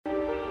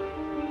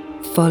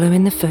Follow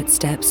in the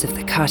footsteps of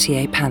the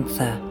Cartier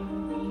Panther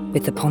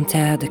with the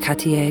Panthère de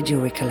Cartier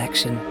jewelry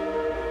collection.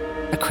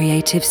 A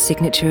creative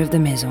signature of the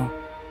Maison,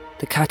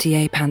 the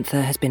Cartier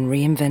Panther has been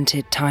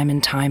reinvented time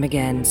and time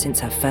again since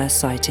her first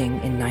sighting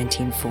in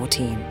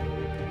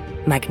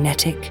 1914.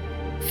 Magnetic,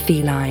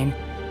 feline,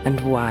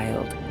 and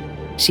wild,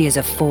 she is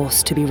a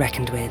force to be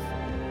reckoned with,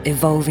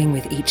 evolving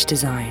with each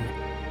design.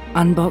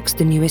 Unbox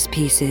the newest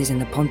pieces in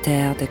the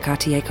Panthère de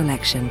Cartier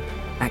collection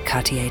at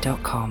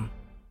Cartier.com.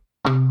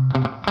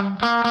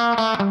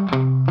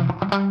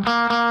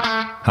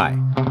 Hi,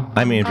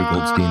 I'm Andrew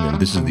Goldstein, and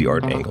this is The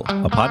Art Angle,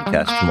 a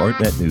podcast from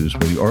Artnet News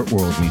where the art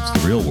world meets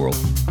the real world,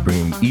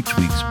 bringing each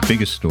week's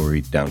biggest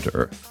story down to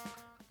earth.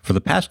 For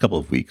the past couple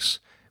of weeks,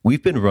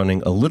 we've been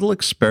running a little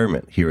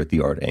experiment here at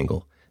The Art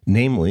Angle,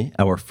 namely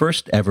our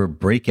first ever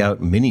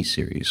breakout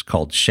mini-series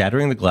called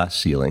Shattering the Glass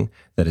Ceiling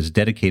that is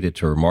dedicated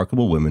to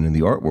remarkable women in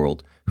the art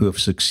world who have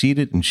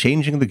succeeded in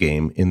changing the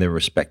game in their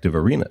respective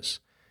arenas.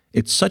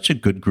 It's such a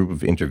good group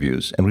of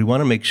interviews, and we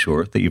want to make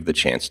sure that you have the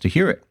chance to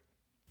hear it.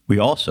 We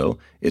also,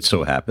 it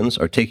so happens,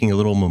 are taking a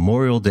little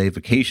Memorial Day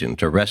vacation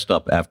to rest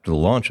up after the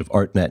launch of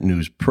Artnet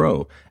News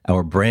Pro,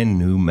 our brand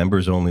new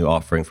members-only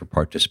offering for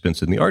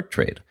participants in the art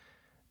trade.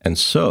 And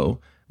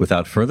so,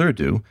 without further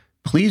ado,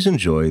 please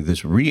enjoy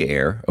this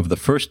re-air of the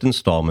first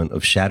installment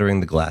of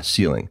Shattering the Glass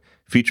Ceiling,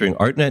 featuring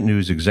Artnet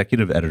News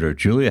executive editor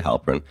Julia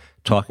Halpern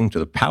talking to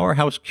the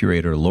powerhouse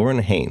curator Lauren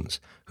Haynes,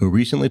 who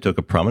recently took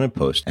a prominent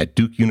post at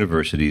Duke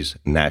University's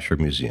Nasher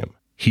Museum.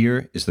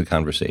 Here is the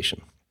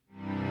conversation.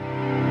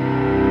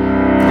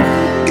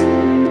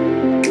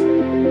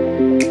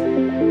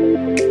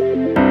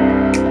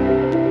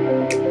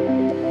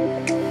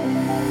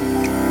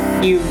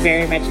 You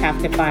very much have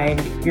to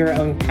find your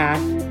own path,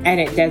 and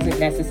it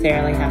doesn't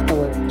necessarily have to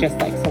look just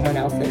like someone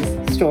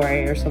else's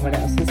story or someone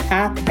else's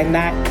path. And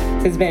that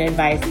has been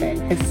advice that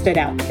has stood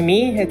out to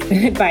me. It's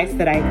been advice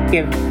that I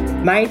give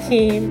my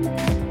team.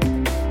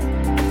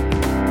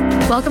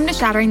 Welcome to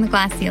Shattering the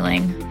Glass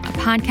Ceiling, a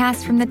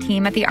podcast from the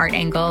team at The Art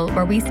Angle,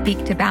 where we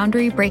speak to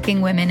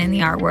boundary-breaking women in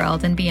the art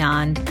world and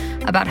beyond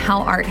about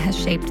how art has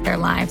shaped their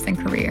lives and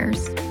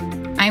careers.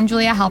 I'm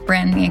Julia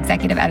Halpern, the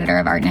executive editor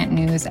of Artnet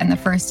News and the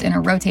first in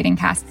a rotating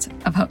cast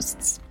of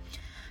hosts.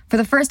 For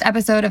the first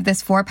episode of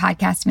this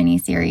 4-podcast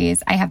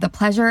mini-series, I have the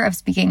pleasure of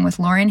speaking with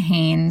Lauren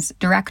Haynes,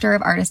 director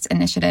of artist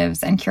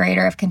initiatives and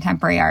curator of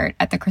contemporary art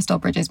at the Crystal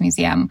Bridges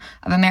Museum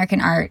of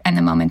American Art and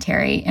the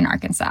Momentary in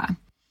Arkansas.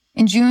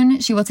 In June,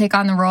 she will take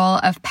on the role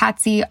of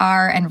Patsy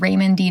R. and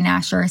Raymond D.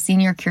 Nasher,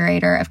 senior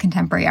curator of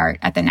contemporary art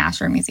at the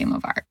Nasher Museum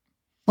of Art.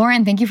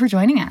 Lauren, thank you for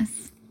joining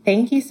us.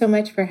 Thank you so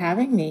much for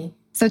having me.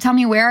 So tell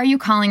me, where are you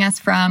calling us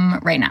from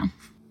right now?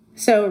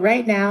 So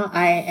right now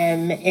I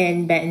am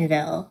in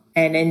Bentonville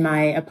and in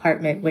my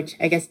apartment, which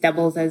I guess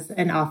doubles as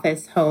an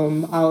office,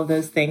 home, all of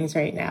those things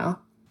right now.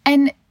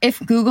 And if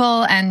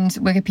Google and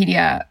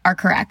Wikipedia are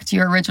correct,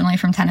 you're originally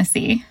from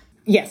Tennessee.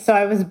 Yes, so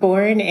I was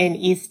born in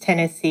East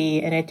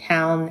Tennessee in a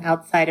town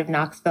outside of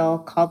Knoxville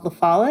called La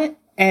Follette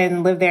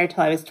and lived there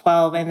till I was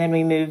 12. And then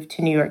we moved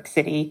to New York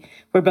City,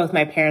 where both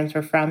my parents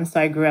were from. So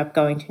I grew up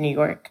going to New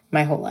York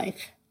my whole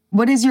life.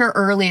 What is your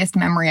earliest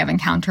memory of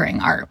encountering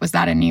art? Was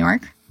that in New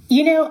York?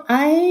 You know,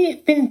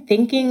 I've been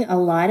thinking a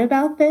lot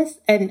about this.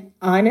 And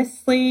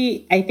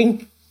honestly, I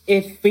think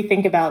if we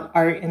think about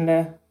art in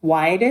the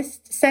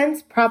widest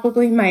sense,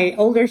 probably my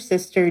older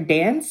sister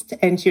danced,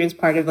 and she was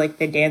part of like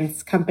the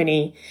dance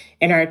company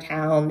in our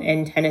town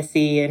in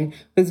Tennessee and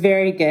was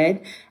very good.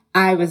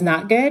 I was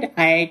not good.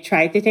 I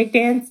tried to take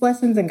dance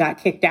lessons and got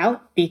kicked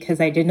out because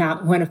I did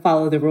not want to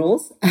follow the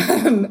rules.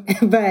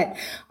 But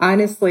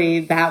honestly,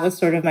 that was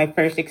sort of my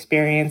first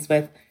experience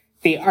with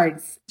the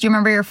arts. Do you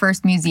remember your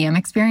first museum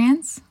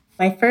experience?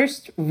 My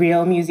first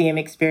real museum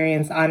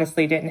experience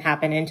honestly didn't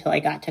happen until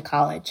I got to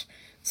college.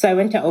 So I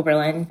went to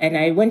Oberlin, and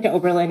I went to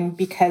Oberlin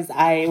because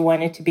I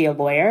wanted to be a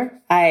lawyer.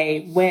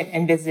 I went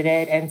and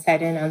visited and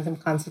sat in on some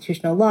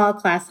constitutional law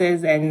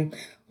classes and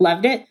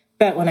loved it.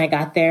 But when I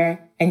got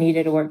there, I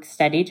needed a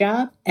work-study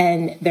job,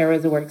 and there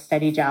was a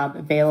work-study job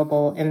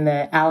available in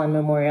the Allen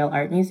Memorial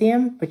Art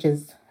Museum, which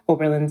is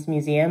Oberlin's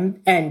museum.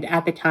 And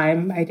at the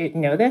time, I didn't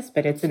know this,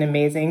 but it's an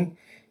amazing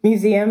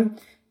museum.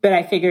 But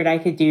I figured I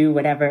could do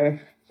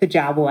whatever the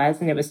job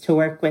was, and it was to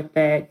work with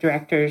the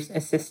director's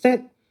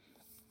assistant.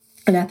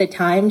 And at the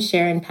time,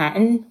 Sharon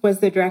Patton was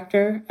the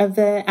director of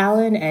the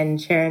Allen,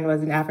 and Sharon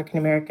was an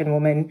African-American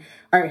woman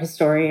art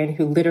historian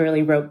who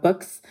literally wrote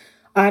books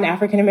on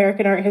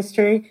African-American art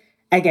history.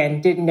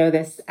 Again, didn't know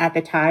this at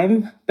the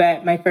time,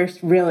 but my first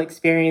real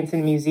experience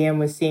in a museum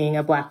was seeing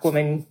a Black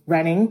woman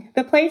running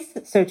the place.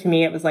 So to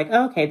me, it was like,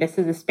 oh, okay, this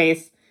is a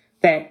space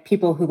that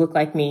people who look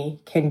like me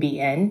can be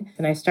in.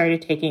 And I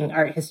started taking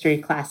art history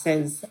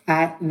classes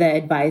at the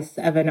advice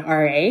of an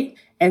RA.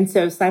 And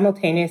so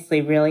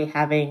simultaneously really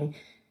having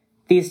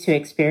these two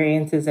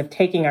experiences of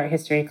taking art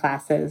history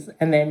classes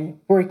and then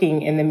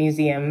working in the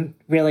museum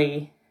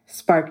really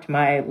sparked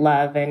my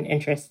love and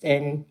interest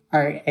in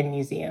art and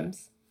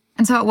museums.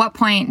 And so at what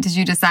point did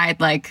you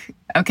decide, like,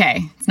 okay,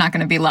 it's not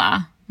going to be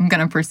law. I'm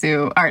going to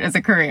pursue art as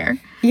a career?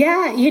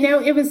 Yeah, you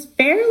know, it was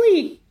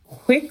fairly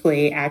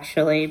quickly,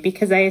 actually,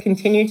 because I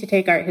continued to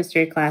take art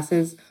history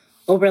classes.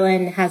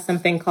 Oberlin has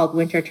something called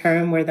winter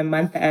term, where the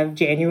month of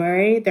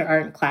January, there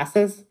aren't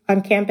classes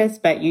on campus,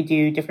 but you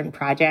do different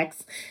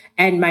projects.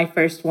 And my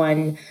first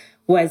one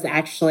was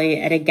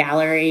actually at a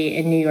gallery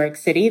in New York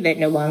City that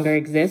no longer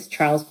exists,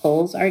 Charles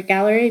Pohl's Art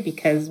Gallery,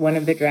 because one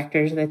of the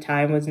directors at the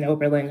time was an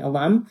Oberlin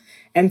alum.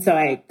 And so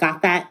I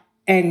got that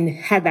and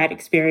had that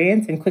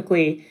experience and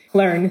quickly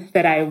learned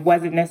that I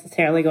wasn't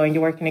necessarily going to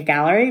work in a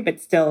gallery,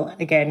 but still,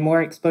 again,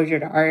 more exposure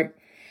to art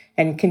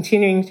and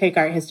continuing to take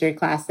art history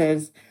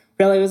classes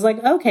really was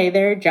like, okay,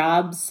 there are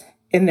jobs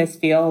in this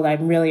field.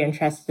 I'm really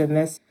interested in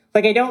this.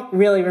 Like, I don't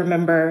really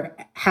remember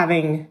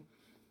having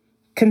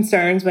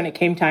concerns when it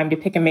came time to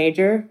pick a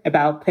major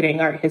about putting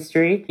art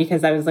history,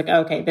 because I was like,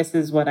 okay, this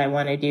is what I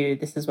want to do.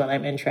 This is what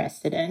I'm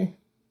interested in.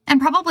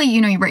 And probably,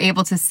 you were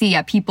able to see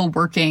people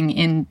working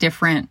in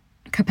different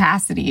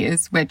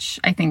capacities, which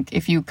I think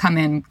if you come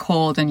in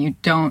cold and you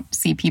don't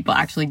see people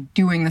actually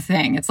doing the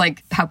thing, it's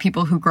like how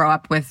people who grow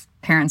up with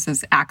parents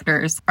as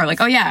actors are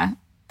like, oh yeah,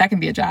 that can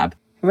be a job.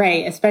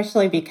 Right.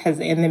 Especially because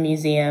in the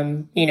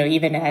museum,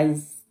 even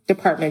as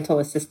departmental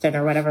assistant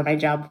or whatever my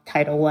job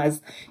title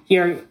was,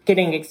 you're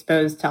getting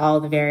exposed to all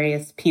the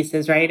various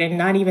pieces, right? And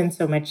not even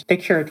so much the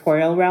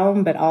curatorial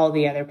realm, but all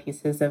the other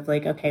pieces of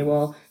like, okay,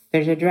 well,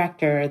 there's a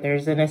director,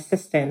 there's an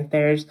assistant,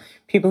 there's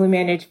people who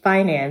manage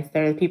finance,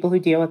 there are people who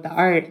deal with the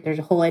art, there's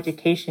a whole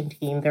education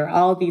team. There are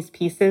all these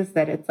pieces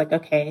that it's like,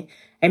 okay,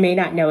 I may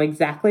not know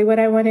exactly what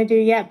I want to do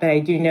yet, but I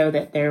do know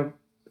that there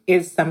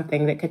is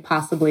something that could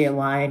possibly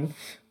align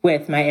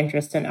with my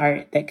interest in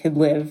art that could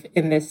live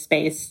in this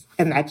space.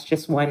 And that's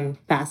just one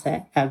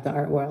facet of the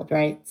art world,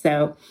 right?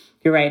 So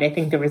you're right. I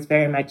think there was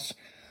very much,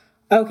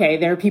 okay,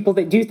 there are people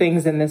that do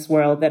things in this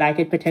world that I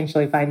could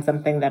potentially find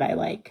something that I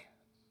like.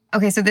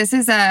 Okay, so this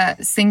is a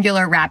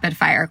singular rapid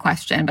fire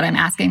question, but I'm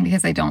asking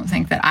because I don't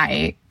think that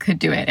I could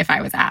do it if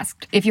I was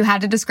asked. If you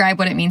had to describe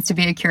what it means to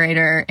be a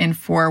curator in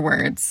 4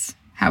 words,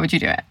 how would you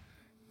do it?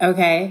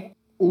 Okay.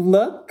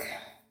 Look,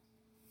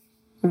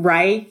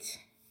 write,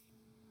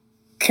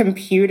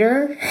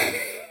 computer,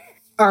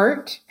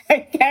 art,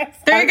 I guess.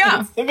 There you go.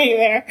 Needs to be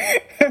there.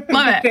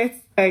 Love it.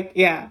 It's like,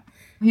 yeah.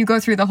 You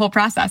go through the whole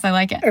process. I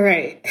like it.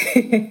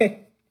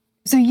 Right.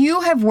 So you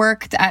have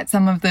worked at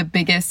some of the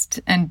biggest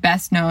and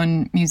best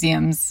known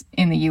museums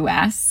in the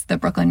U.S., the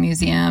Brooklyn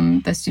Museum,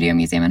 the Studio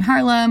Museum in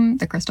Harlem,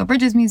 the Crystal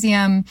Bridges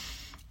Museum.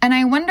 And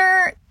I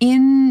wonder,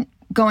 in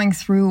going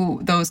through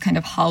those kind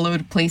of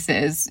hallowed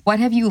places, what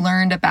have you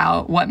learned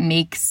about what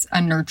makes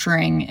a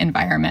nurturing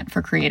environment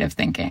for creative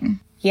thinking?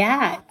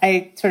 Yeah,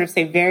 I sort of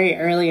say very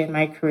early in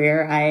my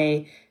career,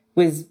 I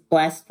was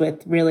blessed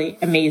with really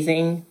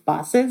amazing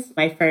bosses.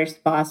 My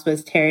first boss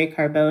was Terry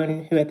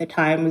Carbone, who at the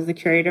time was the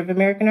curator of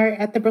American art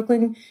at the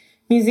Brooklyn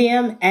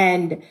Museum.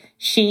 And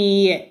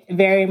she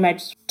very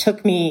much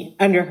took me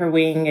under her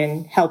wing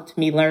and helped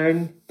me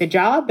learn the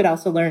job, but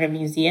also learn a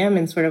museum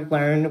and sort of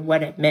learn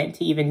what it meant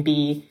to even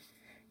be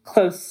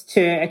close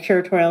to a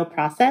curatorial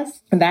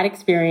process. And that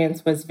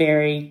experience was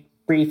very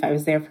brief. I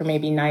was there for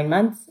maybe 9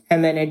 months.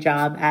 And then a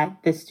job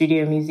at the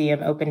Studio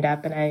Museum opened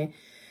up, and I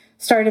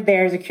started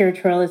there as a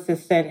curatorial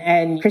assistant,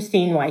 and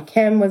Christine Y.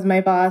 Kim was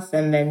my boss.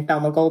 And then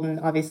Thelma Golden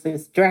obviously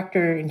was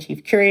director and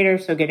chief curator.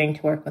 So getting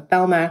to work with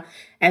Thelma,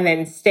 and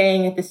then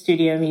staying at the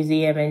Studio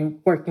Museum and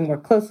working more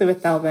closely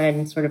with Thelma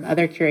and sort of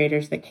other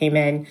curators that came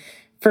in.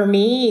 For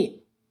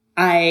me,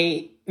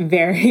 I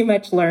very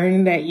much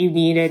learned that you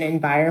need an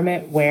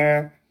environment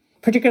where,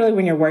 particularly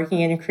when you're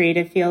working in a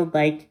creative field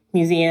like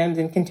museums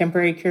and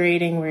contemporary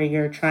curating, where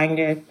you're trying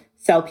to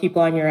sell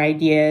people on your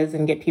ideas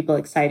and get people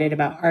excited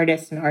about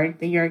artists and art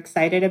that you're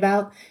excited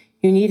about,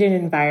 you need an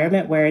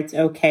environment where it's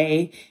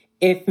okay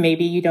if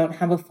maybe you don't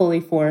have a fully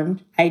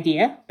formed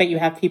idea, but you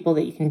have people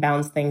that you can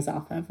bounce things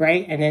off of,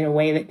 right? And in a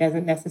way that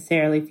doesn't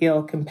necessarily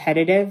feel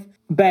competitive,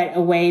 but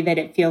a way that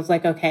it feels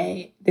like,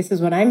 okay, this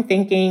is what I'm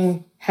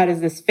thinking. How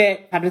does this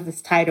fit? How does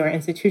this tie to our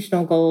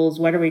institutional goals?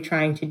 What are we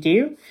trying to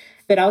do?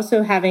 But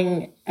also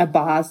having a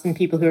boss and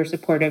people who are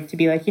supportive to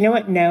be like, you know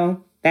what?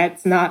 No,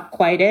 that's not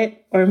quite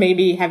it. Or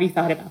maybe, have you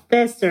thought about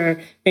this? Or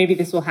maybe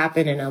this will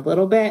happen in a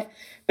little bit.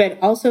 But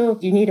also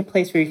you need a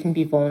place where you can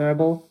be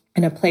vulnerable,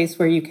 and a place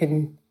where you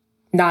can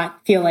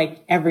not feel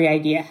like every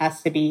idea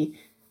has to be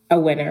a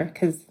winner,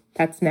 because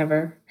that's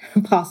never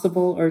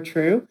possible or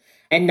true.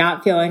 And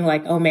not feeling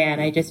like, oh man,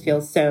 I just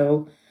feel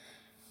so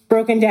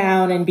broken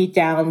down and beat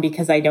down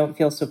because I don't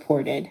feel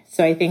supported.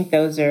 So I think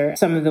those are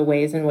some of the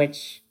ways in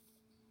which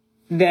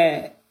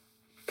the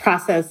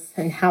process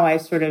and how I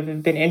sort of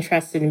have been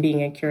interested in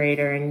being a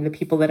curator, and the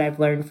people that I've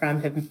learned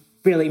from have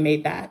really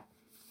made that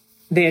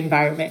the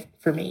environment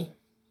for me.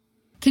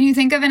 Can you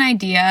think of an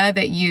idea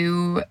that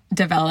you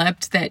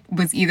developed that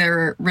was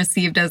either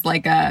received as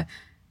like a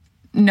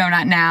no,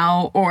 not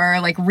now, or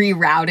like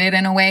rerouted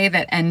in a way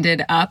that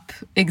ended up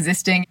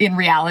existing in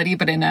reality,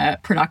 but in a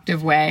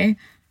productive way?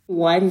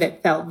 One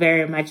that felt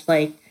very much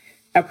like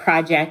a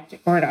project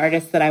or an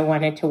artist that I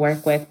wanted to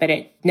work with, but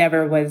it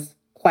never was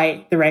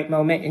quite the right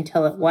moment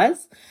until it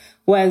was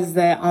was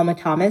the Alma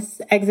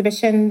Thomas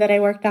exhibition that I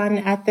worked on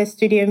at the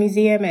Studio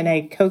Museum, and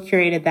I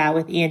co-curated that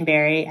with Ian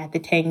Barry at the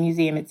Tang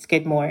Museum at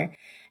Skidmore.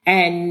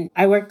 And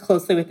I worked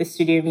closely with the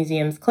Studio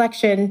Museum's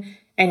collection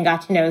and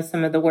got to know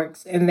some of the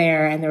works in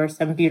there, and there were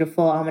some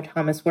beautiful Alma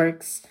Thomas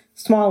works,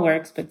 small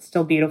works, but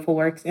still beautiful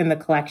works in the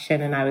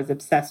collection, and I was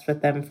obsessed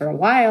with them for a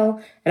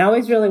while, and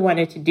always really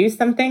wanted to do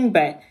something,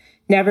 but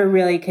never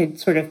really could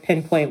sort of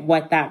pinpoint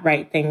what that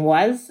right thing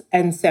was.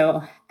 And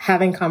so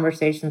having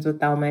conversations with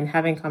Thelma and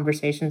having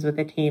conversations with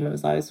the team, it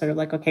was always sort of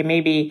like, okay,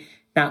 maybe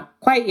not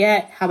quite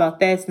yet. How about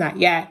this? Not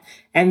yet.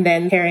 And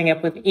then pairing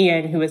up with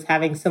Ian, who was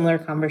having similar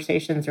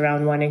conversations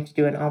around wanting to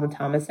do an Alma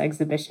Thomas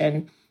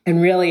exhibition. And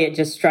really it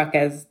just struck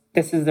as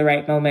this is the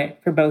right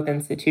moment for both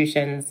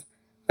institutions.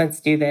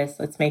 Let's do this.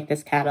 Let's make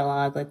this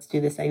catalog. Let's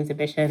do this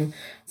exhibition.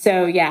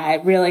 So yeah,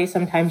 it really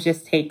sometimes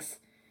just takes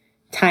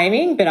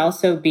timing, but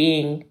also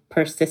being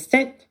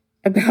persistent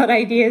about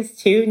ideas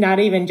too, not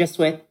even just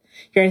with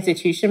your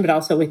institution, but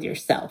also with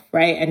yourself,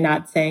 right? And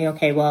not saying,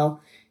 okay,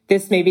 well,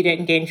 this maybe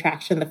didn't gain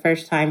traction the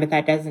first time, but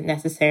that doesn't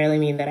necessarily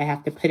mean that I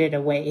have to put it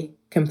away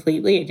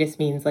completely. It just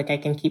means like I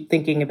can keep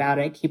thinking about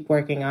it, keep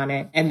working on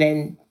it, and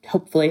then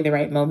hopefully the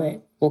right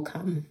moment will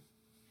come.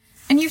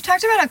 And you've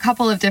talked about a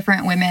couple of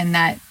different women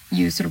that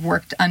you sort of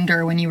worked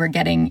under when you were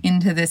getting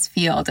into this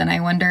field. And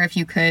I wonder if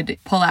you could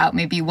pull out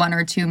maybe one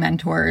or two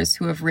mentors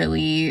who have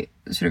really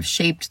sort of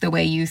shaped the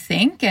way you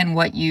think and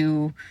what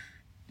you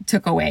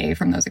took away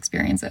from those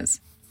experiences.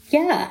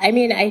 Yeah, I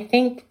mean, I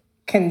think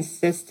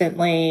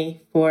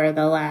consistently for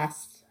the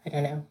last,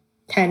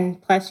 10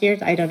 plus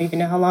years, I don't even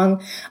know how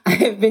long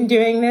I've been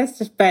doing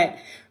this, but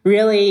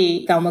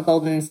really Thelma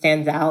Golden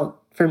stands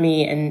out for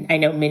me, and I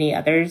know many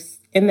others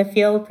in the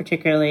field,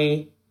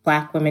 particularly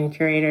Black women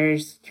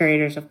curators,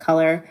 curators of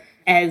color,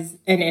 as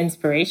an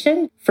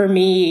inspiration. For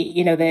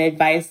me, the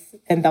advice,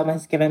 and Thelma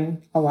has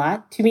given a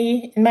lot to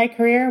me in my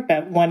career,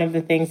 but one of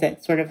the things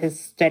that sort of has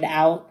stood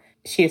out,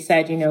 she has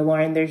said,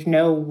 Lauren, there's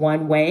no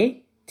one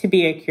way to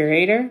be a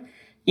curator.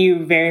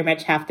 You very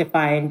much have to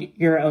find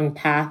your own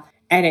path,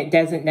 and it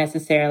doesn't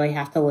necessarily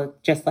have to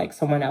look just like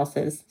someone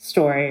else's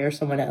story or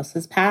someone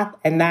else's path.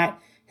 And that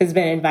has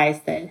been advice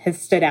that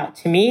has stood out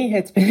to me.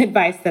 It's been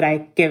advice that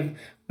I give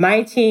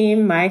my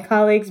team, my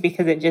colleagues,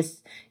 because it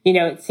just,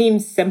 it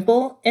seems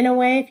simple in a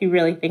way if you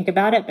really think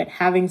about it, but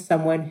having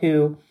someone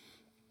who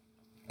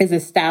is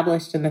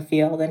established in the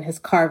field and has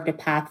carved a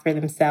path for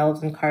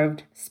themselves and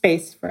carved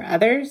space for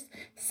others,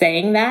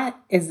 saying that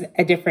is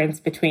a difference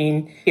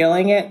between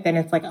feeling it, then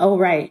it's like, oh,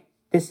 right,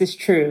 this is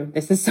true.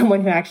 This is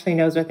someone who actually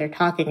knows what they're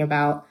talking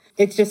about.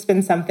 It's just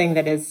been something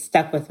that has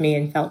stuck with me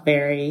and felt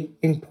very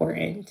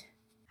important.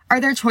 Are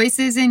there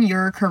choices in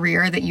your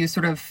career that you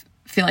sort of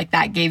feel like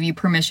that gave you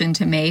permission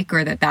to make,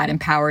 or that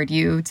empowered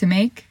you to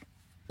make?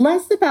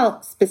 Less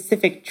about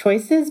specific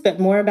choices, but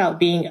more about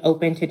being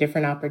open to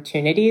different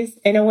opportunities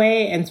in a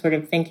way, and sort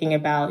of thinking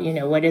about,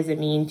 what does it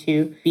mean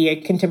to be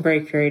a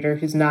contemporary curator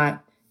who's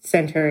not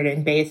centered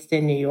and based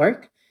in New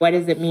York? What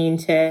does it mean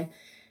to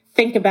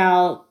think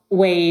about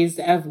ways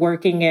of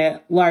working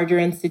at larger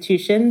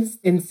institutions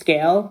in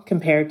scale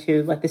compared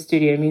to what the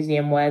Studio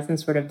Museum was, and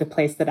sort of the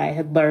place that I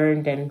had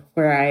learned and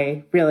where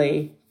I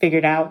really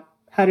figured out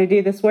how to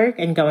do this work,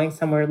 and going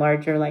somewhere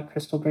larger like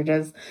Crystal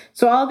Bridges.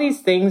 So all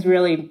these things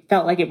really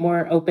felt like it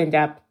more opened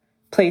up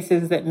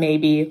places that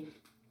maybe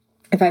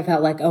if I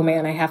felt like, oh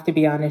man, I have to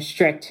be on a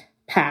strict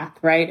path,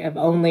 right, of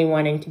only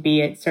wanting to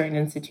be at certain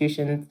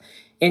institutions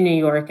in New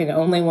York and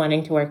only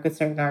wanting to work with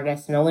certain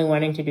artists and only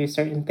wanting to do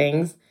certain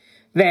things,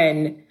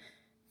 then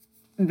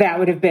that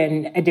would have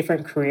been a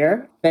different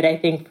career. But I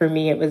think for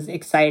me, it was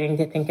exciting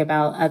to think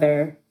about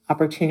other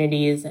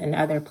opportunities and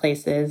other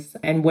places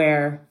and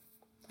where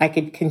I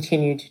could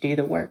continue to do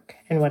the work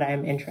and what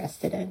I'm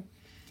interested in.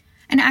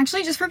 And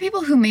actually, just for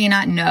people who may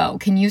not know,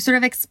 can you sort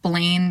of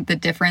explain the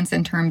difference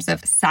in terms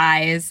of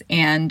size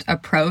and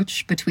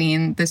approach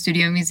between the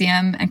Studio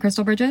Museum and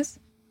Crystal Bridges?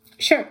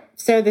 Sure.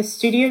 So the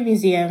Studio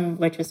Museum,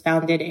 which was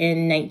founded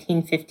in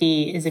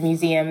 1950, is a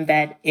museum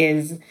that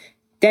is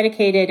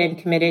dedicated and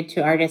committed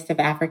to artists of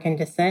African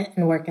descent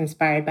and work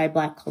inspired by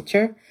Black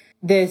culture.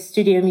 The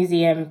Studio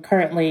Museum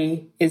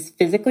currently is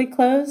physically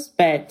closed,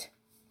 but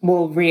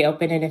will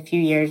reopen in a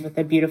few years with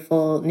a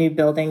beautiful new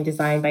building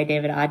designed by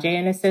David Adjaye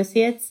and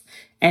Associates.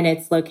 And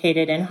it's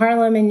located in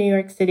Harlem in New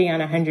York City on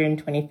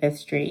 125th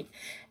Street.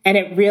 And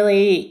it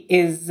really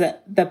is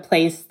the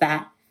place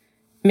that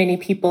many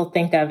people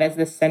think of as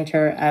the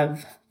center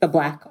of the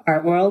Black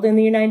art world in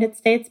the United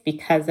States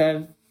because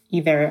of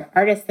either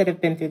artists that have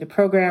been through the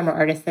program or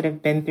artists that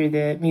have been through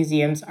the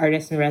museum's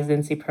artist in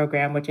residency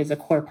program, which is a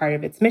core part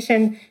of its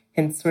mission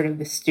and sort of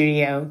the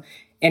studio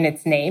in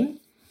its name.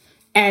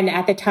 And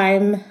at the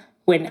time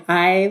when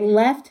I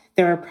left,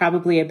 there were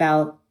probably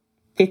about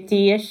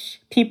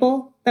 50-ish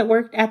people that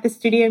worked at the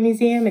Studio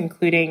Museum,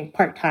 including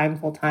part-time,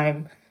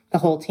 full-time, the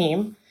whole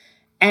team.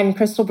 And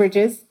Crystal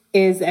Bridges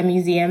is a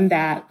museum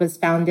that was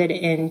founded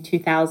in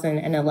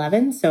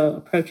 2011, so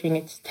approaching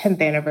its 10th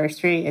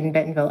anniversary in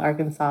Bentonville,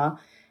 Arkansas,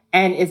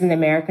 and is an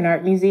American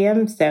art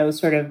museum, so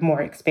sort of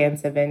more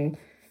expansive in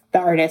the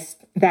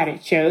artist that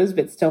it shows,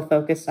 but still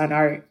focused on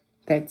art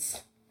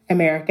that's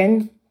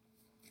American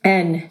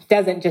and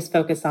doesn't just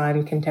focus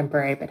on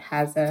contemporary, but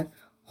has a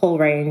whole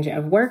range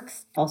of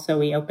works. Also,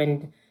 we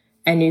opened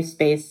a new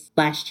space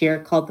last year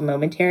called The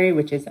Momentary,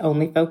 which is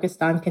only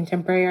focused on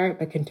contemporary art,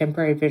 but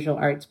contemporary visual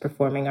arts,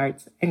 performing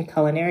arts, and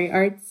culinary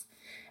arts.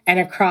 And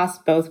across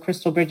both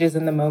Crystal Bridges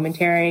and The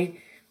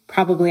Momentary,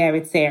 probably I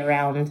would say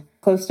around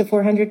close to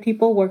 400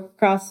 people work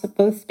across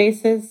both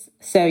spaces.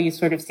 So you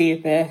sort of see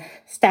the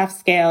staff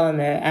scale and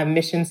the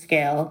mission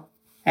scale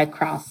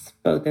across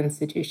both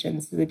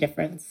institutions, the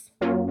difference.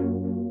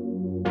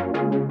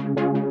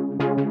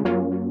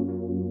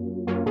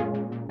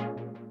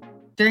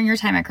 During your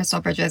time at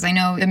Crystal Bridges, I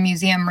know the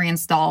museum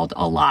reinstalled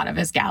a lot of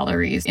its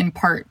galleries, in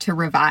part to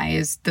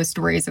revise the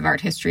stories of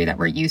art history that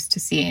we're used to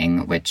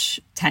seeing, which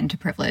tend to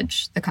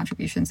privilege the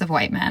contributions of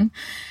white men.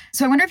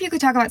 So I wonder if you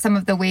could talk about some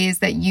of the ways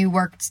that you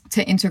worked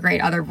to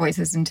integrate other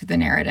voices into the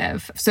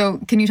narrative. So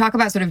can you talk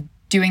about sort of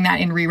doing that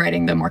in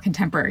rewriting the more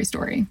contemporary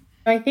story?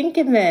 I think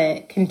in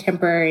the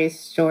contemporary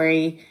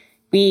story,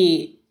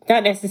 we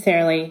don't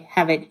necessarily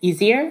have it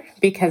easier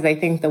because I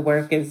think the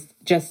work is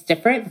just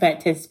different.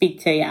 But to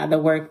speak to, the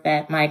work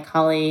that my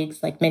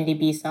colleagues like Mindy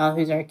Besaw,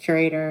 who's our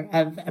curator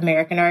of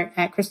American art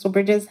at Crystal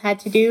Bridges, had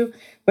to do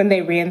when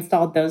they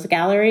reinstalled those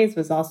galleries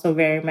was also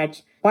very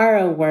much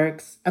borrow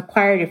works,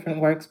 acquire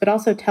different works, but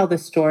also tell the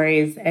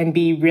stories and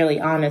be really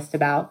honest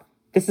about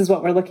this is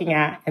what we're looking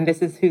at, and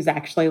this is who's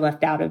actually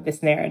left out of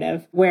this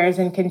narrative. Whereas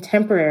in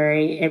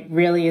contemporary, it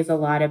really is a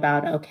lot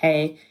about,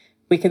 okay,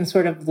 we can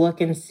sort of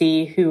look and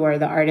see who are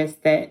the artists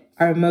that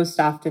are most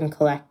often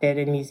collected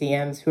in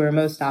museums, who are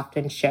most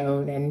often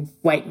shown, and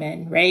white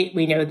men, right?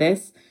 We know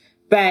this.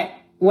 But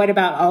what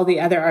about all the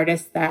other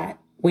artists that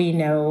we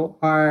know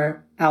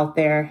are out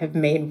there, have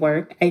made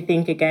work? I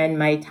think, again,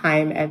 my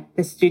time at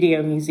the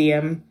Studio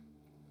Museum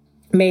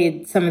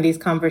made some of these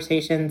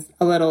conversations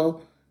a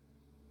little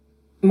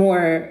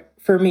more,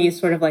 for me,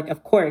 sort of like,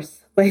 of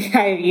course, like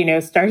I,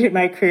 started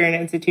my career in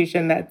an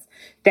institution that's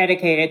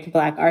dedicated to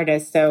Black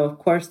artists. So of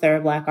course there are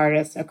Black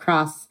artists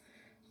across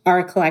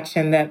our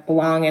collection that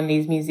belong in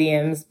these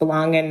museums,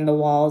 belong in the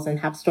walls and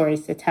have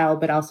stories to tell,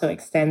 but also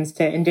extends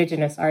to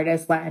Indigenous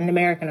artists, Latin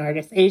American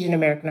artists, Asian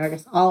American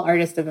artists, all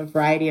artists of a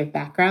variety of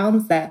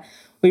backgrounds that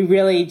we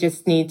really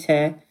just need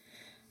to,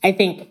 I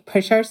think,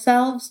 push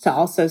ourselves to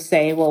also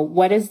say, well,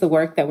 what is the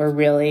work that we're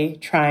really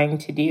trying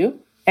to do?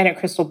 And at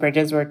Crystal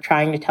Bridges, we're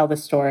trying to tell the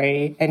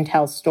story and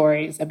tell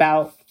stories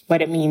about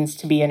what it means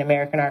to be an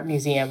American art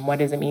museum. What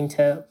does it mean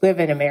to live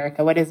in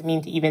America? What does it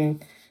mean to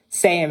even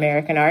say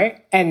American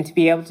art? And to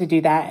be able to do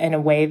that in a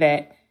way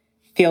that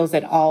feels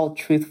at all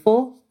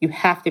truthful, you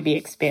have to be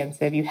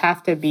expansive. You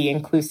have to be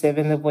inclusive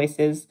in the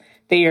voices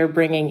that you're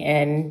bringing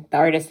in, the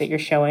artists that you're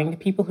showing, the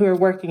people who are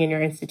working in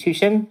your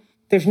institution.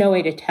 There's no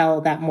way to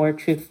tell that more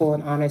truthful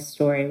and honest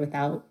story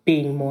without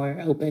being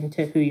more open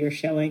to who you're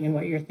showing and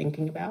what you're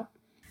thinking about.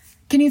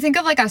 Can you think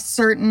of like a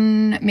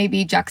certain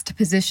maybe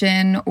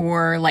juxtaposition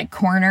or like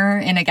corner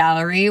in a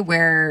gallery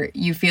where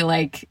you feel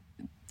like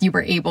you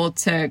were able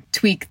to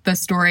tweak the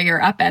story or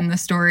upend the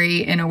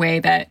story in a way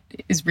that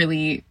is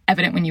really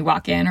evident when you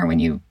walk in or when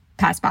you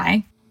pass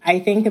by? I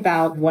think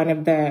about one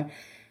of the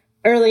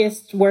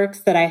earliest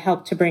works that I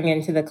helped to bring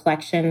into the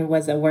collection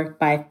was a work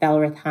by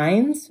Lauren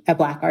Haynes, a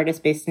Black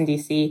artist based in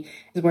DC.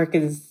 His work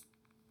is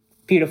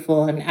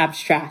beautiful and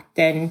abstract,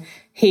 and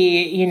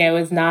he,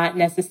 is not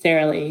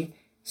necessarily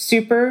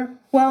super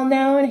well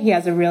known. He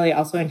has a really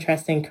also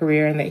interesting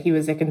career in that he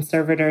was a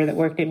conservator that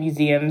worked at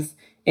museums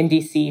in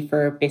DC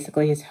for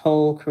basically his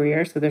whole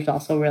career. So there's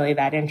also really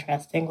that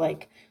interesting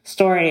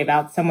story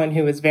about someone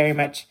who was very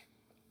much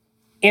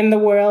in the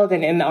world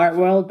and in the art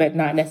world, but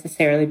not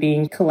necessarily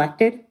being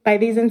collected by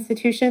these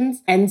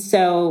institutions. And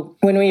so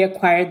when we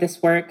acquired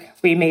this work,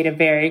 we made a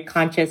very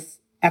conscious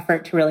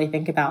effort to really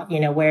think about,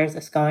 where is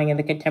this going in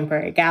the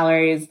contemporary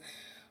galleries?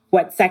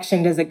 What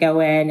section does it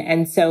go in?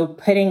 And so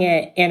putting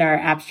it in our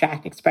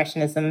abstract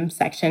expressionism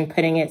section,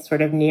 putting it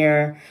sort of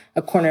near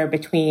a corner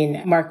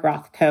between Mark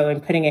Rothko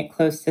and putting it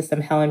close to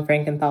some Helen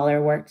Frankenthaler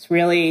works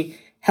really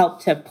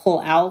helped to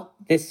pull out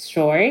this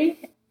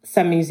story.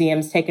 Some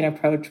museums take an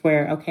approach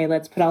where, okay,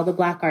 let's put all the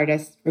Black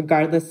artists,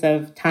 regardless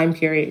of time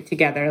period,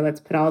 together. Let's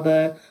put all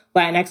the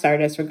Latinx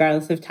artists,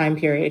 regardless of time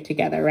period,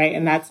 together, right?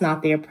 And that's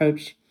not the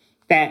approach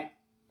that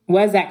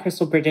was at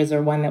Crystal Bridges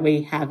or one that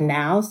we have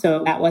now.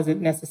 So that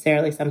wasn't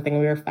necessarily something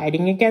we were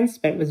fighting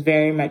against, but it was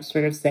very much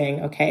sort of saying,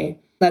 okay,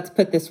 let's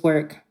put this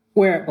work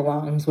where it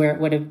belongs, where it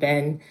would have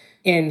been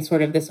in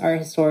sort of this art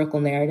historical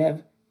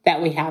narrative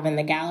that we have in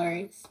the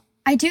galleries.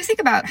 I do think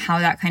about how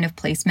that kind of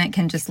placement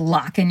can just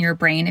lock in your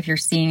brain if you're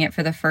seeing it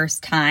for the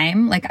first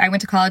time. I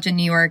went to college in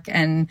New York,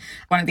 and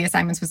one of the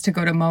assignments was to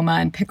go to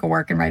MoMA and pick a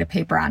work and write a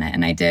paper on it.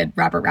 And I did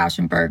Robert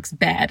Rauschenberg's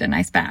Bed, and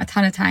I spent a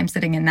ton of time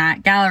sitting in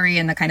that gallery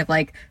and the kind of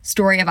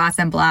story of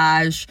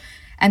assemblage.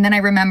 And then I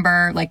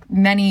remember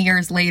many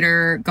years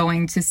later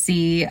going to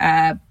see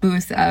a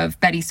booth of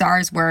Betty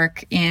Saar's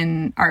work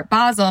in Art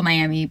Basel,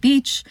 Miami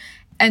Beach.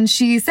 And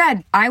she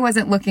said, I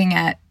wasn't looking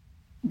at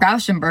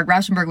Rauschenberg.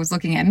 Rauschenberg was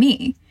looking at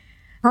me.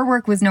 her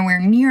work was nowhere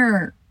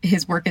near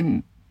his work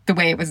in the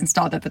way it was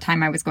installed at the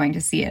time I was going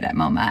to see it at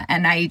MoMA.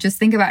 And I just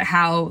think about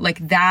how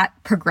like that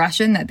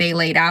progression that they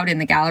laid out in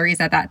the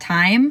galleries at that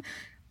time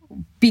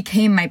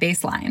became my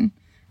baseline.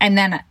 And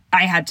then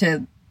I had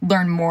to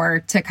learn more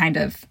to kind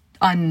of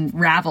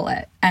unravel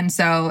it. And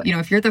so, you know,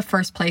 if you're the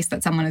first place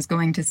that someone is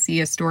going to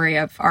see a story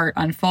of art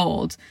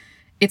unfold,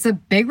 it's a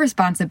big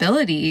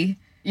responsibility.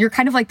 You're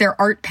kind of like their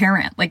art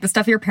parent. Like the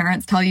stuff your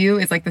parents tell you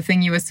is like the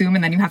thing you assume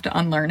and then you have to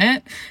unlearn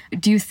it.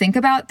 Do you think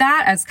about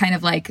that as kind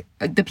of like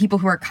the people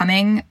who are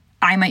coming,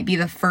 I might be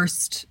the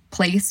first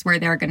place where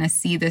they're going to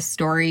see this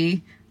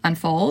story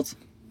unfold?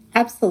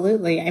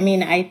 Absolutely. I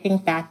mean, I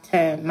think back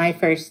to my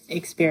first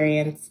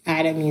experience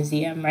at a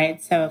museum,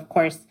 right? So, of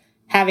course,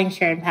 having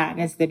Sharon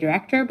Patton as the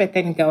director, but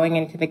then going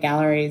into the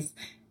galleries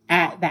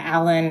at the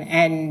Allen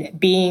and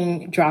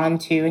being drawn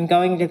to and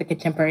going to the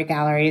contemporary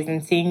galleries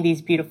and seeing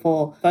these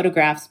beautiful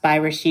photographs by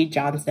Rashid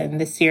Johnson,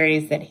 the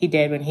series that he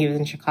did when he was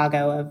in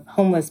Chicago of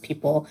homeless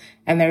people.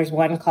 And there's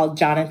one called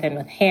Jonathan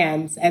with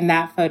Hands. And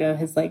that photo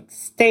has like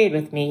stayed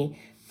with me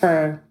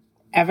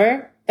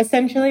forever,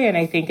 essentially. And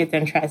I think it's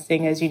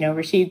interesting, as you know,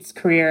 Rashid's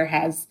career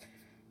has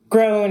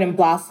grown and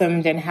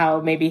blossomed and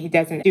how maybe he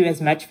doesn't do as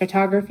much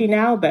photography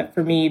now. But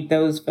for me,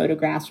 those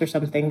photographs were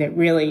something that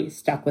really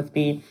stuck with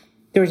me.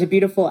 There was a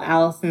beautiful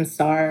Alison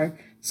Starr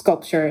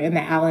sculpture in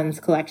the Allen's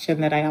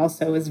collection that I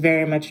also was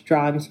very much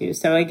drawn to.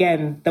 So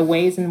again, the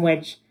ways in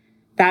which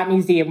that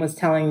museum was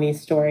telling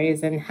these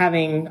stories and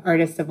having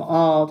artists of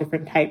all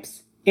different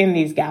types in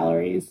these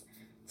galleries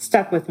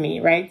stuck with me,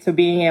 right? So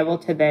being able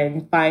to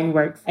then find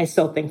works I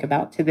still think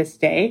about to this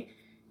day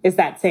is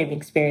that same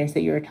experience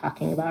that you were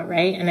talking about,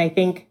 right? And I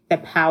think the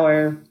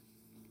power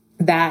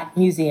that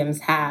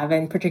museums have,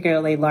 and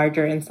particularly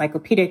larger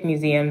encyclopedic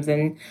museums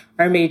in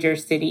our major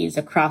cities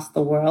across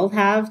the world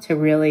have, to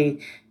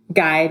really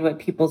guide what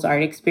people's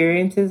art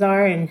experiences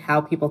are and how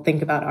people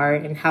think about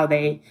art and how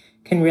they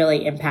can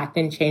really impact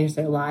and change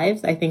their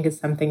lives, I think is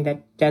something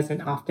that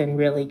doesn't often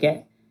really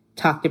get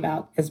talked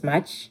about as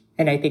much.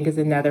 And I think is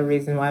another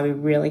reason why we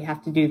really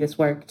have to do this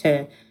work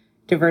to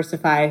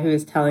diversify who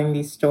is telling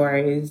these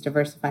stories,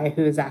 diversify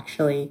who is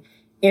actually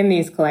in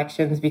these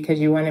collections, because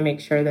you want to make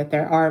sure that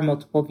there are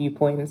multiple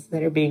viewpoints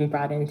that are being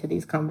brought into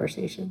these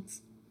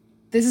conversations.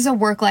 This is a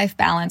work-life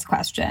balance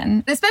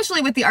question,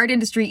 especially with the art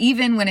industry,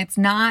 even when it's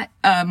not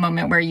a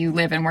moment where you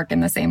live and work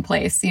in the same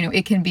place. You know,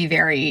 it can be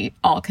very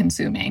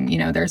all-consuming. You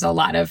know, there's a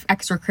lot of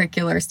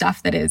extracurricular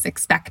stuff that is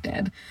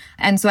expected.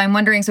 And so I'm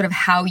wondering sort of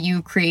how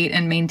you create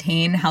and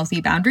maintain healthy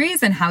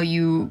boundaries and how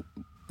you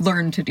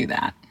learn to do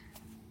that.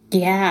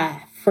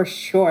 Yeah, for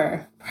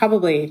sure.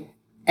 Probably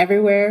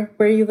everywhere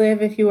where you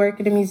live, if you work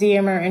at a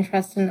museum or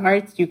interested in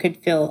arts, you could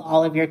fill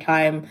all of your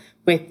time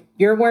with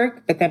your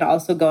work, but then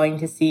also going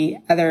to see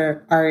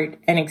other art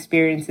and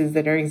experiences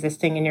that are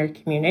existing in your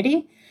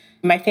community.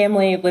 My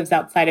family lives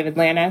outside of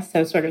Atlanta,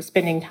 so sort of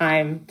spending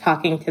time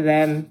talking to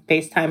them,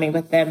 FaceTiming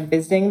with them,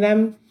 visiting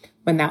them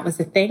when that was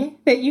a thing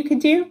that you could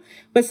do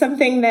was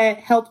something that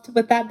helped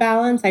with that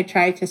balance. I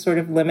tried to sort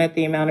of limit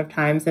the amount of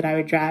times that I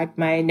would drag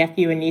my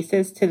nephew and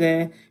nieces to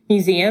the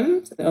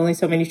museums, only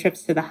so many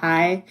trips to the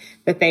High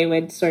that they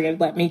would sort of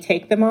let me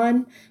take them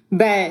on.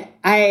 But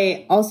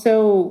I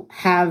also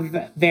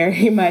have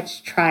very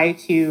much tried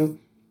to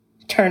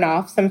turn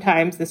off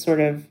sometimes the sort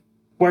of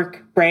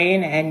work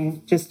brain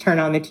and just turn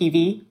on the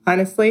TV,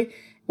 honestly,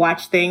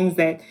 watch things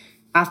that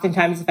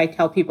oftentimes if I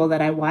tell people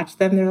that I watch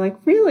them, they're like,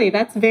 really,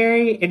 that's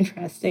very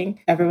interesting.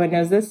 Everyone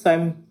knows this, so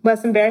I'm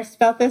less embarrassed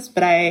about this,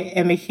 but I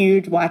am a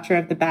huge watcher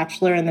of The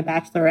Bachelor and The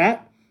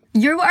Bachelorette.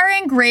 You are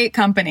in great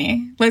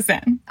company.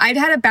 Listen, I'd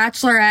had a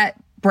Bachelorette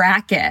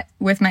bracket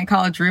with my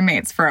college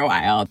roommates for a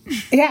while.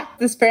 Yeah,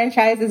 this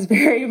franchise is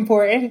very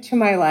important to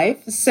my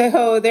life.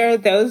 So there are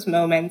those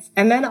moments.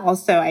 And then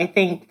also, I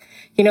think,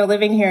 you know,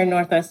 living here in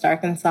Northwest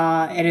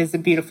Arkansas, it is a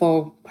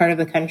beautiful part of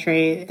the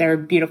country. There are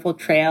beautiful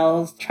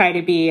trails. Try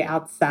to be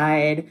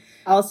outside.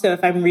 Also,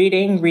 if I'm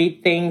reading,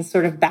 read things,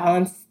 sort of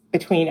balance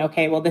between,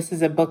 okay, well, this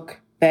is a book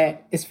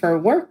that is for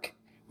work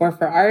or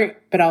for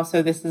art, but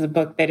also this is a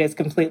book that is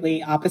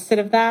completely opposite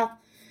of that.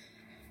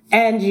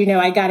 And, you know,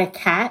 I got a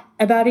cat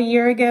about a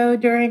year ago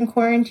during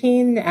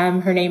quarantine.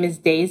 Her name is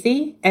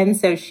Daisy. And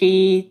so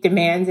she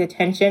demands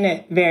attention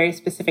at very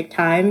specific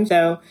times.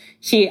 So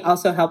she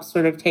also helps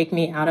sort of take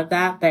me out of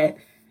that. But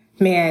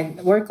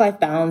man, work-life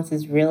balance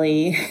is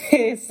really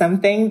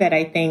something that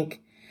I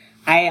think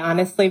I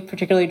honestly,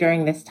 particularly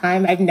during this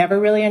time, I've never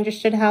really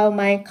understood how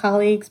my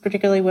colleagues,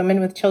 particularly women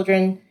with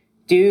children,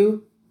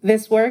 do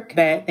this work,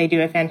 but they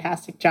do a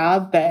fantastic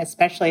job. But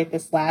especially at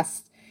this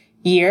last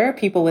year,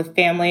 people with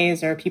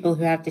families or people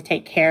who have to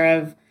take care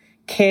of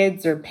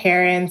kids or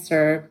parents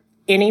or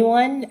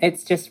anyone,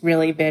 it's just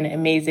really been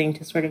amazing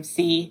to sort of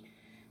see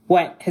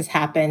what has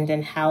happened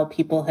and how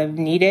people have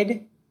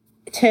needed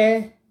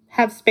to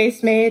have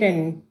space made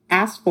and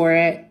asked for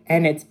it,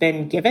 and it's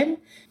been given.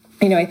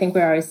 You know, I think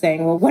we're always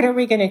saying, well, what are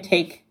we going to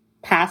take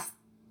past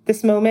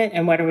this moment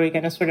and what are we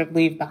going to sort of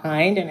leave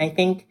behind? And I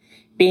think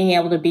being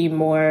able to be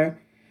more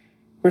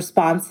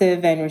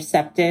responsive and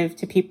receptive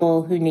to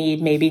people who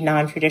need maybe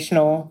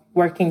non-traditional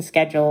working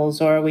schedules,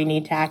 or we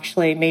need to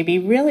actually maybe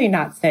really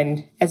not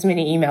send as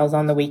many emails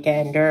on the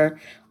weekend, or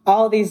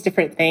all these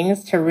different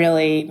things to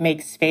really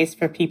make space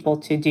for people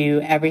to do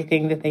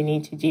everything that they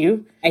need to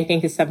do, I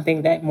think is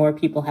something that more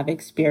people have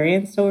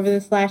experienced over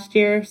this last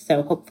year.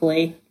 So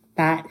hopefully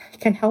that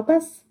can help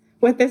us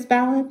with this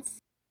balance.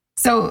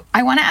 So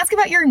I want to ask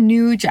about your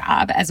new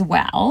job as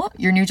well.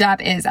 Your new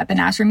job is at the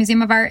Nasher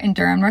Museum of Art in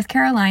Durham, North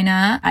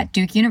Carolina at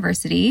Duke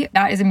University.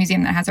 That is a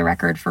museum that has a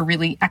record for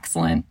really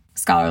excellent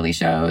scholarly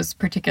shows,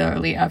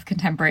 particularly of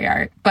contemporary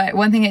art. But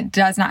one thing it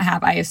does not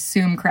have, I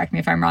assume, correct me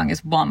if I'm wrong,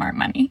 is Walmart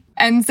money.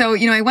 And so,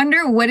 I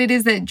wonder what it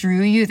is that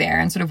drew you there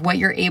and sort of what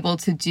you're able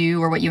to do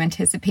or what you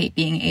anticipate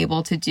being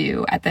able to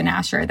do at the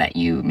Nasher that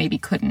you maybe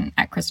couldn't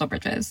at Crystal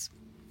Bridges.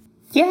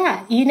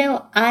 Yeah,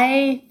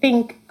 I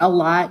think a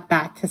lot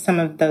back to some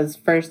of those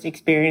first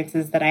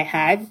experiences that I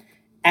had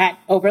at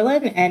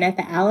Oberlin and at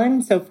the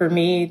Allen. So for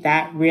me,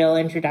 that real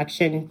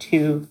introduction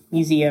to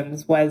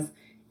museums was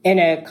in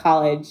a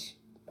college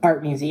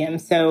art museum.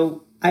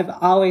 So I've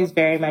always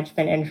very much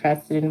been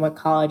interested in what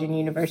college and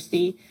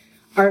university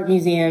art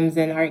museums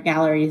and art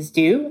galleries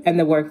do and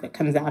the work that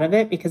comes out of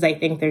it, because I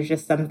think there's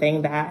just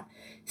something that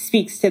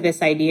speaks to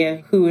this idea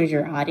of who is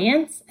your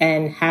audience,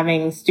 and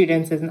having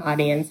students as an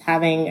audience,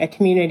 having a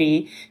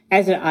community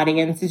as an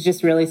audience is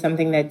just really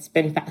something that's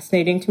been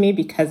fascinating to me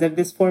because of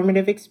this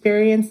formative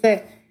experience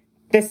that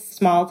this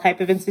small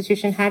type of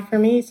institution had for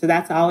me. So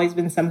that's always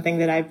been something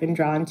that I've been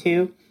drawn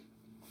to.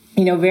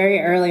 Very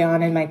early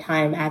on in my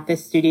time at the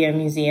Studio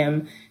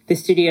Museum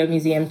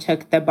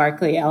took the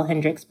Barclay L.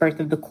 Hendricks Birth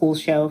of the Cool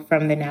show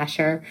from the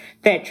Nasher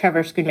that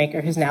Trevor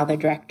Schoonmaker, who's now the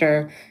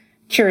director,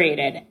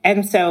 curated.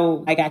 And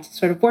so I got to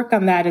sort of work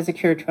on that as a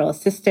curatorial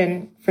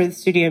assistant for the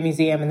Studio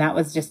Museum. And that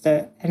was just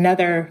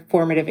another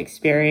formative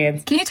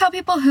experience. Can you tell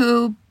people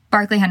who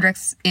Barclay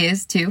Hendricks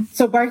is too?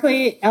 So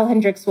Barclay L.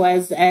 Hendricks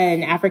was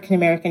an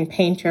African-American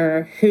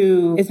painter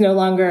who is no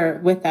longer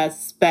with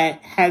us, but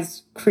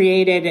has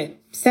created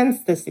since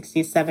the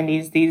 60s,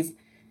 70s, these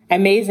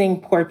amazing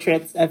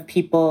portraits of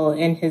people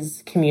in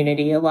his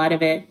community, a lot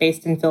of it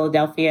based in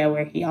Philadelphia,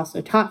 where he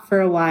also taught for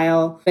a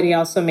while, but he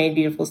also made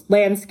beautiful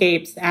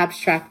landscapes,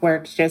 abstract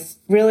works, just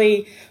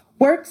really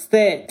works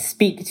that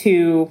speak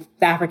to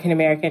the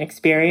African-American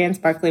experience.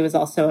 Barclay was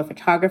also a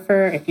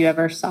photographer. If you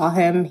ever saw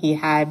him, he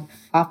had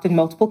often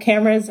multiple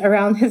cameras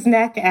around his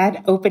neck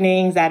at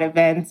openings, at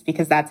events,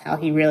 because that's how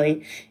he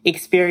really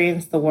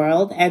experienced the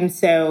world. And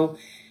so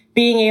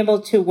being able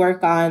to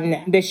work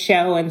on this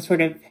show and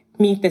sort of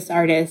meet this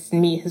artist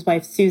and meet his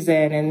wife,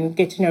 Susan, and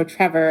get to know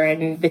Trevor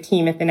and the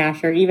team at the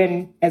Nasher,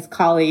 even as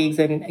colleagues.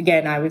 And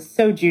again, I was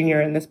so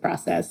junior in this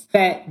process.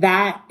 But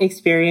that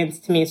experience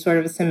to me sort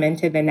of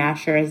cemented the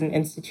Nasher as an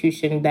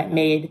institution that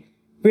made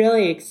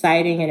really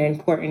exciting and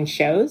important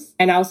shows,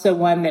 and also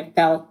one that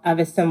felt of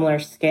a similar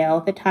scale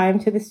at the time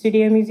to the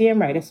Studio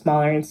Museum, right? A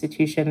smaller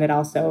institution that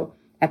also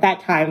at that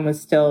time was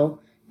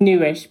still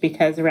newish,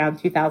 because around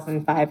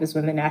 2005 is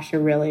when the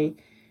Nasher really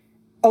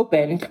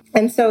opened.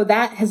 And so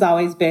that has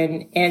always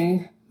been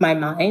in my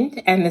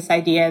mind. And this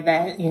idea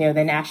that, the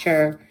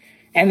Nasher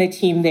and the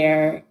team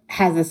there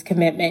has this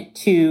commitment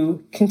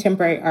to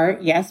contemporary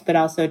art, yes, but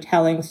also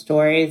telling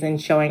stories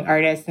and showing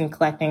artists and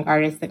collecting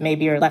artists that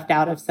maybe are left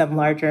out of some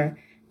larger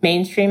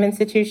mainstream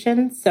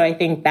institutions. So I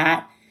think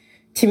that,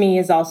 to me,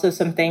 is also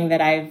something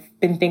that I've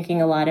been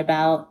thinking a lot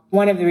about.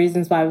 One of the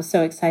reasons why I was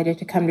so excited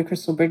to come to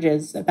Crystal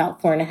Bridges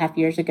about 4.5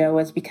 years ago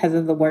was because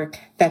of the work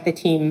that the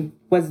team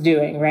was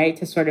doing, right?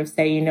 To sort of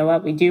say, you know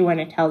what, we do want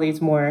to tell these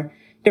more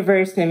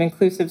diverse and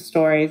inclusive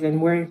stories, and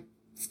we're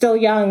still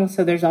young,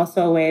 so there's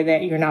also a way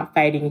that you're not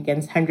fighting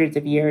against hundreds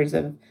of years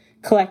of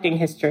collecting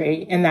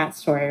history in that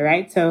story,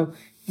 right? So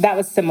that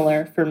was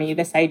similar for me,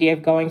 this idea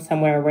of going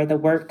somewhere where the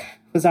work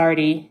was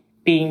already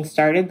being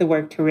started, the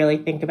work to really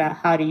think about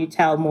how do you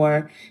tell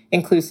more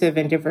inclusive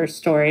and diverse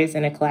stories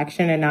in a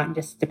collection and not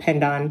just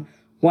depend on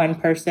one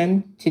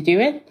person to do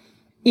it.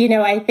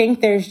 I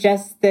think there's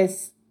just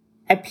this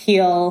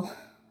appeal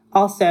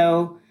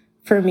also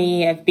for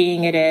me of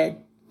being at a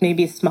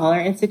maybe a smaller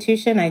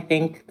institution. I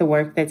think the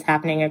work that's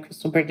happening at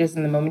Crystal Bridges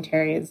in the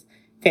Momentary is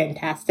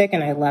fantastic,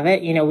 and I love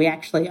it. We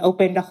actually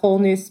opened a whole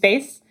new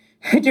space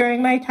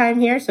during my time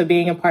here. So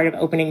being a part of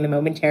opening the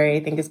Momentary,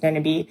 I think, is going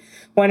to be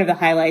one of the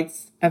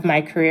highlights of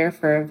my career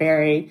for a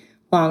very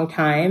long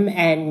time.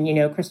 And,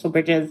 Crystal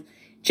Bridges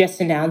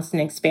just announced an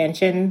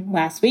expansion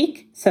last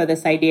week. So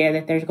this idea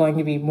that there's going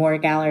to be more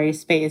gallery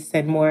space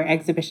and more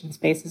exhibition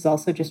space is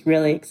also just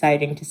really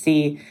exciting to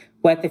see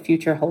what the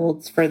future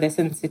holds for this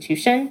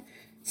institution.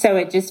 So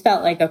it just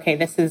felt like, okay,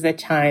 this is a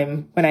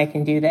time when I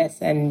can do this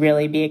and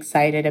really be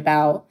excited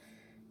about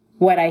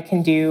what I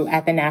can do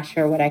at the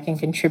Nasher, what I can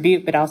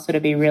contribute, but also to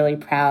be really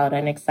proud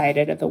and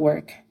excited of the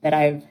work that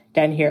I've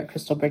done here at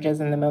Crystal Bridges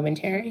in the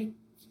Momentary.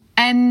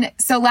 And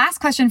so last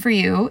question for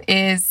you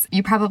is,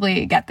 you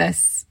probably get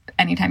this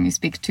anytime you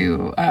speak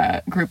to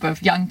a group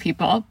of young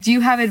people. Do you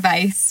have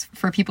advice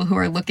for people who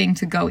are looking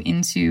to go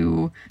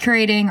into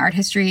curating art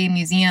history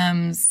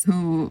museums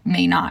who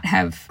may not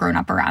have grown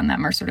up around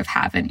them or sort of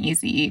have an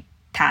easy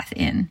path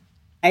in?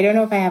 I don't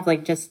know if I have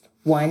like just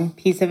one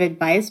piece of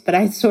advice, but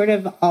I sort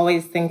of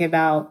always think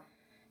about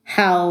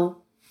how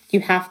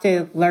you have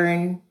to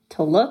learn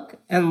to look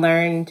and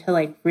learn to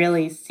like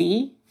really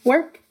see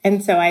work.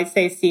 And so I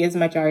say see as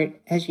much art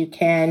as you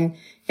can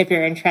if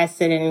you're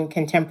interested in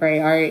contemporary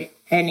art.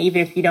 And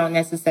even if you don't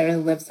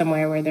necessarily live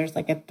somewhere where there's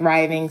like a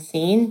thriving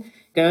scene,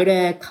 go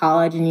to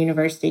college and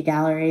university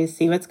galleries,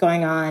 see what's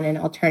going on in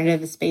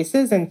alternative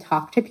spaces and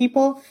talk to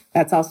people.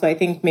 That's also, I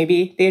think,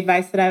 maybe the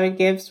advice that I would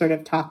give, sort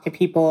of talk to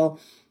people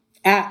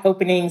at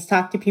openings,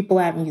 talk to people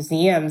at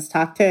museums,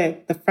 talk to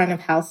the front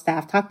of house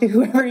staff, talk to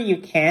whoever you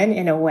can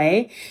in a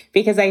way,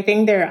 because I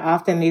think there are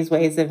often these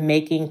ways of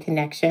making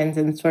connections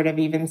and sort of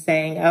even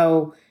saying,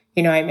 oh,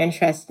 you know, I'm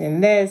interested in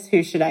this.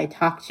 Who should I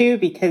talk to?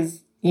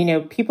 Because, you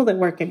know, people that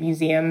work at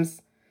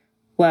museums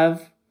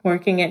love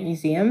working at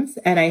museums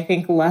and I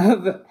think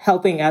love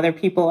helping other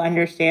people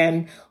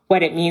understand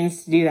what it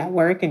means to do that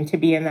work and to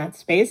be in that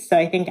space. So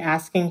I think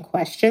asking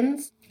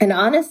questions and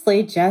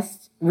honestly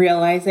just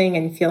realizing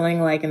and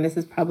feeling like, and this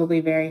is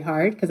probably very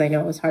hard because I know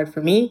it was hard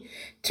for me,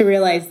 to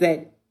realize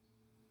that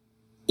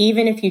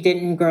even if you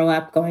didn't grow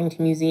up going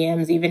to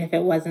museums, even if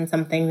it wasn't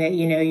something that,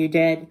 you know, you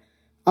did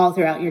all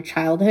throughout your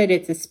childhood,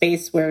 it's a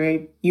space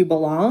where you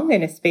belong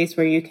and a space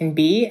where you can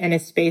be and a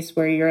space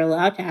where you're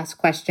allowed to ask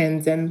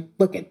questions and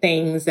look at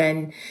things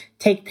and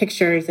take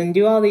pictures and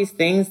do all these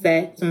things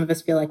that some of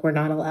us feel like we're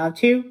not allowed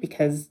to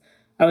because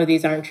oh,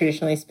 these aren't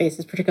traditionally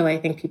spaces. Particularly, I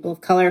think people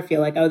of color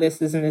feel like, oh,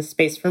 this isn't a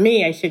space for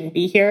me. I shouldn't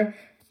be here.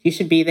 You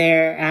should be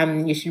there.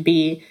 You should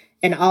be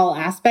in all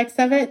aspects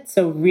of it.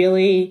 So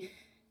really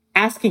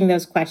asking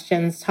those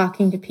questions,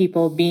 talking to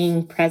people,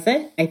 being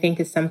present, I think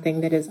is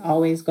something that is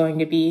always going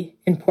to be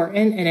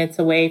important. And it's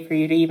a way for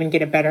you to even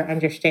get a better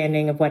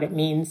understanding of what it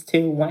means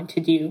to want to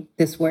do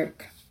this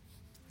work.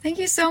 Thank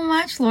you so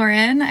much,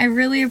 Lauren. I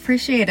really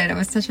appreciate it. It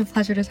was such a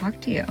pleasure to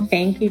talk to you.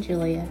 Thank you,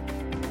 Julia.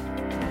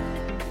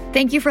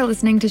 Thank you for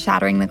listening to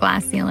Shattering the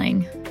Glass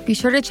Ceiling. Be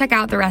sure to check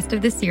out the rest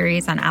of the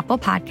series on Apple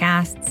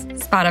Podcasts,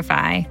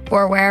 Spotify,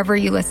 or wherever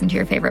you listen to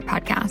your favorite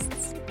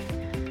podcasts.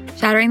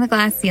 Shattering the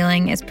Glass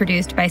Ceiling is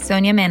produced by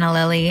Sonia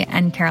Manalili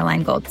and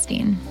Caroline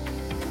Goldstein.